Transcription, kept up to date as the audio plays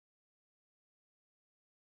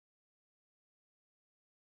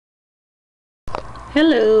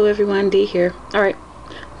Hello everyone, D here. Alright,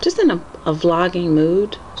 just in a vlogging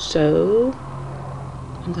mood, so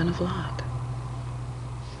I'm gonna vlog.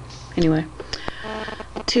 Anyway,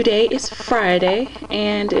 today is Friday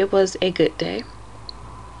and it was a good day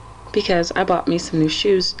because I bought me some new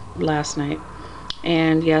shoes last night.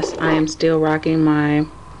 And yes, I am still rocking my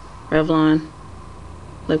Revlon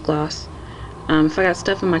lip gloss. If I got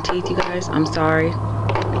stuff in my teeth, you guys, I'm sorry.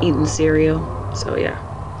 I'm eating cereal, so yeah,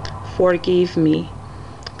 forgive me.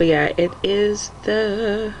 But yeah, it is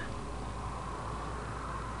the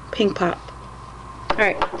Pink Pop.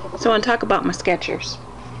 Alright, so I want to talk about my Skechers.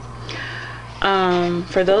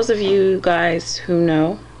 For those of you guys who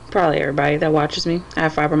know, probably everybody that watches me, I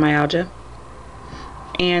have fibromyalgia.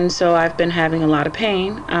 And so I've been having a lot of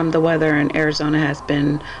pain. The weather in Arizona has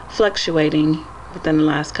been fluctuating within the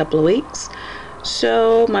last couple of weeks.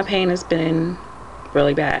 So my pain has been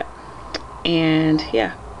really bad. And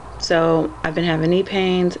yeah. So I've been having knee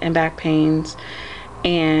pains and back pains,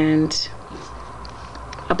 and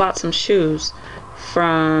I bought some shoes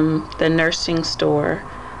from the nursing store,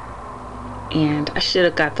 and I should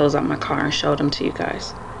have got those out my car and showed them to you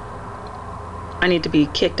guys. I need to be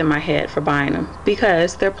kicked in my head for buying them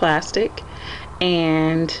because they're plastic.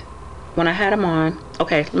 And when I had them on,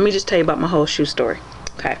 okay, let me just tell you about my whole shoe story.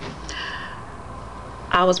 Okay,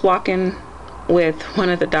 I was walking with one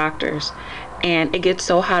of the doctors, and it gets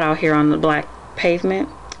so hot out here on the black pavement.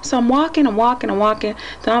 So I'm walking. Then all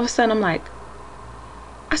of a sudden I'm like,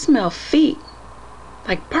 I smell feet,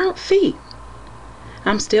 like burnt feet.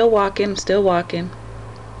 I'm still walking.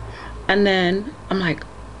 And then I'm like,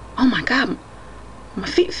 oh my God, my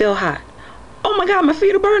feet feel hot. Oh my God, my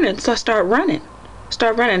feet are burning. So I start running.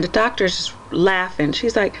 The doctor's just laughing.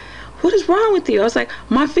 She's like, what is wrong with you? I was like,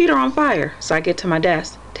 my feet are on fire. So I get to my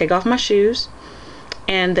desk, take off my shoes.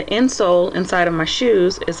 And the insole inside of my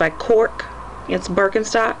shoes is like cork. It's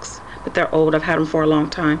Birkenstocks, but they're old. I've had them for a long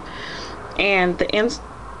time. And the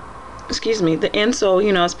insole,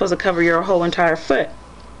 you know, is supposed to cover your whole entire foot.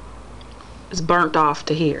 It's burnt off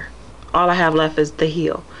to here. All I have left is the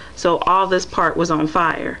heel. So all this part was on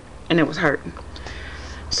fire, and it was hurting.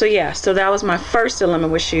 So yeah, so that was my first dilemma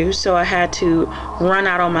with shoes. So I had to run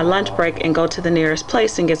out on my lunch break and go to the nearest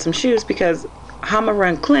place and get some shoes because I'm a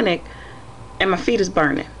run clinic and my feet is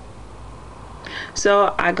burning.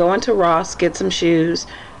 So I go into Ross, get some shoes.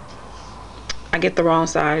 I get the wrong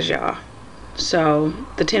size, y'all. So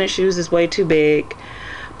the tennis shoes is way too big,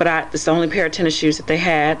 but it's the only pair of tennis shoes that they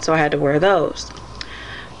had, so I had to wear those.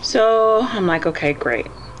 So I'm like, okay, great.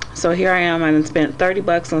 So here I am, I spent 30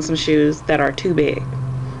 bucks on some shoes that are too big.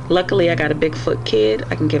 Luckily I got a big foot kid,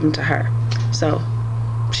 I can give them to her. So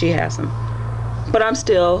she has them. But I'm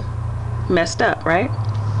still messed up, right?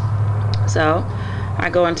 So I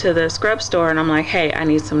go into the scrub store and I'm like, hey, I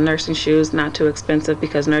need some nursing shoes, not too expensive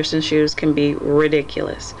because nursing shoes can be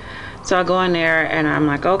ridiculous. So I go in there and I'm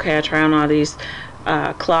like, okay, I try on all these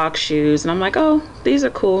clog shoes and I'm like, oh, these are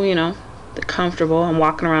cool, you know, they're comfortable. I'm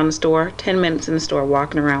walking around the store, 10 minutes in the store,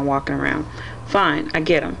 walking around. Fine, I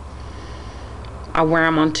get them. I wear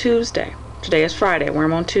them on Tuesday. Today is Friday, I wear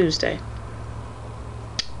them on Tuesday.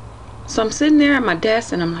 So I'm sitting there at my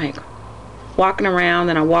desk and I'm like, walking around,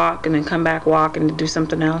 and I walk and then come back, walk and do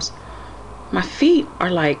something else. My feet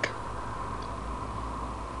are like,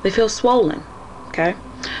 they feel swollen. Okay,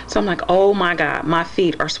 so I'm like, oh my God, my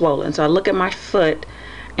feet are swollen. So I look at my foot,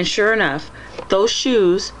 and sure enough, those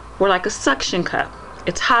shoes were like a suction cup.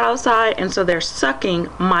 It's hot outside, and so they're sucking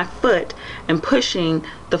my foot and pushing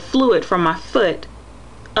the fluid from my foot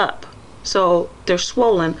up. So they're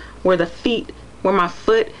swollen where my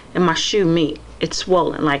foot and my shoe meet. It's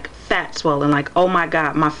swollen, like fat swollen, like, oh my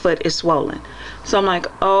God, my foot is swollen. So I'm like,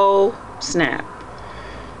 oh snap.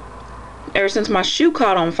 Ever since my shoe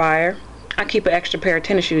caught on fire, I keep an extra pair of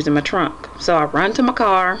tennis shoes in my trunk. So I run to my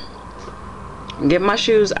car, get my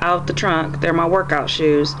shoes out the trunk. They're my workout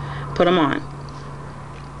shoes. Put them on.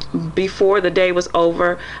 Before the day was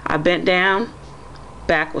over, I bent down,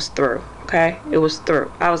 back was through. Okay, it was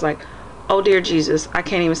through. I was like, oh dear Jesus, I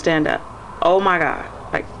can't even stand up. Oh my God,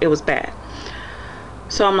 like it was bad.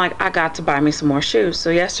 So I'm like, I got to buy me some more shoes. So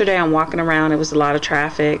yesterday I'm walking around, it was a lot of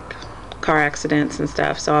traffic, car accidents and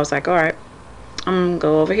stuff. So I was like, all right, I'm gonna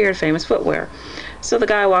go over here to Famous Footwear. So the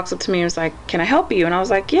guy walks up to me and was like, can I help you? And I was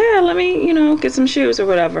like, yeah, let me, you know, get some shoes or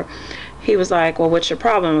whatever. He was like, well, what's your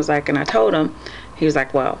problem? I was like, and I told him. He was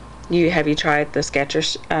like, well, have you tried the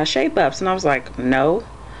Skechers shape ups? And I was like, no.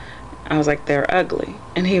 I was like, they're ugly.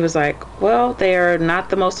 And he was like, well, they are not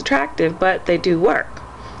the most attractive, but they do work.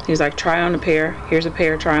 He was like, try on a pair. Here's a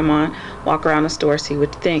pair, try them on. Walk around the store, see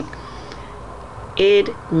what you think.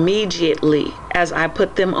 Immediately as I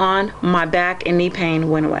put them on, my back and knee pain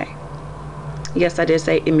went away. Yes, I did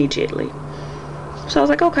say immediately. So I was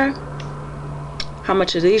like, okay, how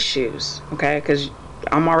much are these shoes? Okay, because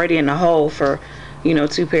I'm already in the hole for, you know,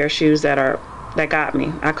 2 pair of shoes that got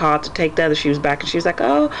me. I called to take the other shoes back, and she was like,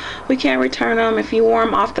 oh, we can't return them. If you wore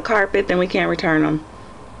them off the carpet, then we can't return them.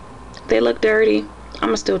 They look dirty. I'm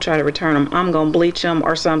gonna still try to return them. I'm gonna bleach them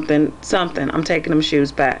or something. I'm taking them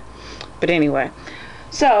shoes back. But anyway,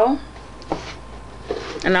 so,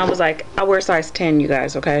 and I was like, I wear size 10, you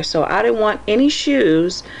guys, okay? So I didn't want any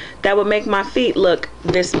shoes that would make my feet look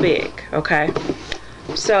this big, okay?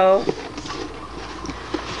 So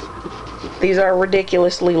these are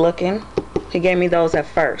ridiculously looking. He gave me those at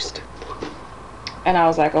first. And I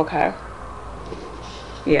was like, okay.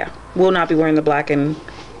 Yeah, we'll not be wearing the black and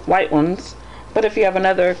white ones. But if you have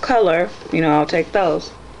another color, you know, I'll take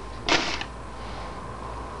those.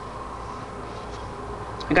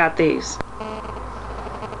 I got these.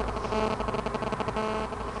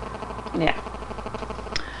 Yeah.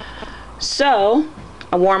 So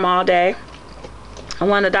I wore them all day. And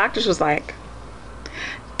one of the doctors was like,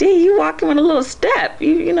 D, you walking with a little step.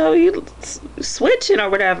 You know, you switching or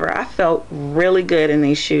whatever. I felt really good in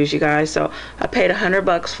these shoes, you guys. So I paid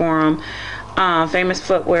 $100 for them. Famous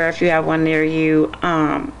Footwear, if you have one near you,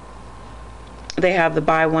 they have the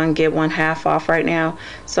buy one get one half off right now.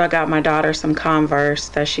 So I got my daughter some Converse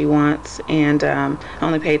that she wants, and I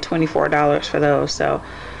only paid $24 for those. So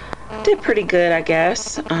did pretty good, I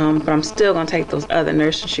guess. But I'm still gonna take those other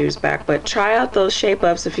nursing shoes back. But try out those shape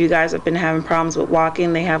ups if you guys have been having problems with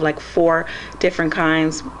walking. They have like 4 different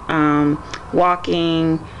kinds.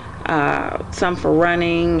 Walking, some for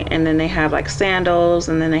running, and then they have like sandals,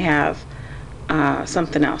 and then they have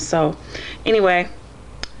something else. So anyway,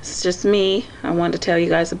 it's just me. I wanted to tell you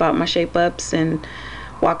guys about my shape ups and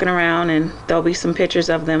walking around, and there'll be some pictures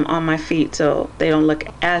of them on my feet so they don't look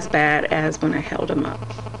as bad as when I held them up.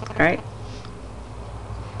 All right,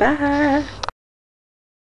 bye.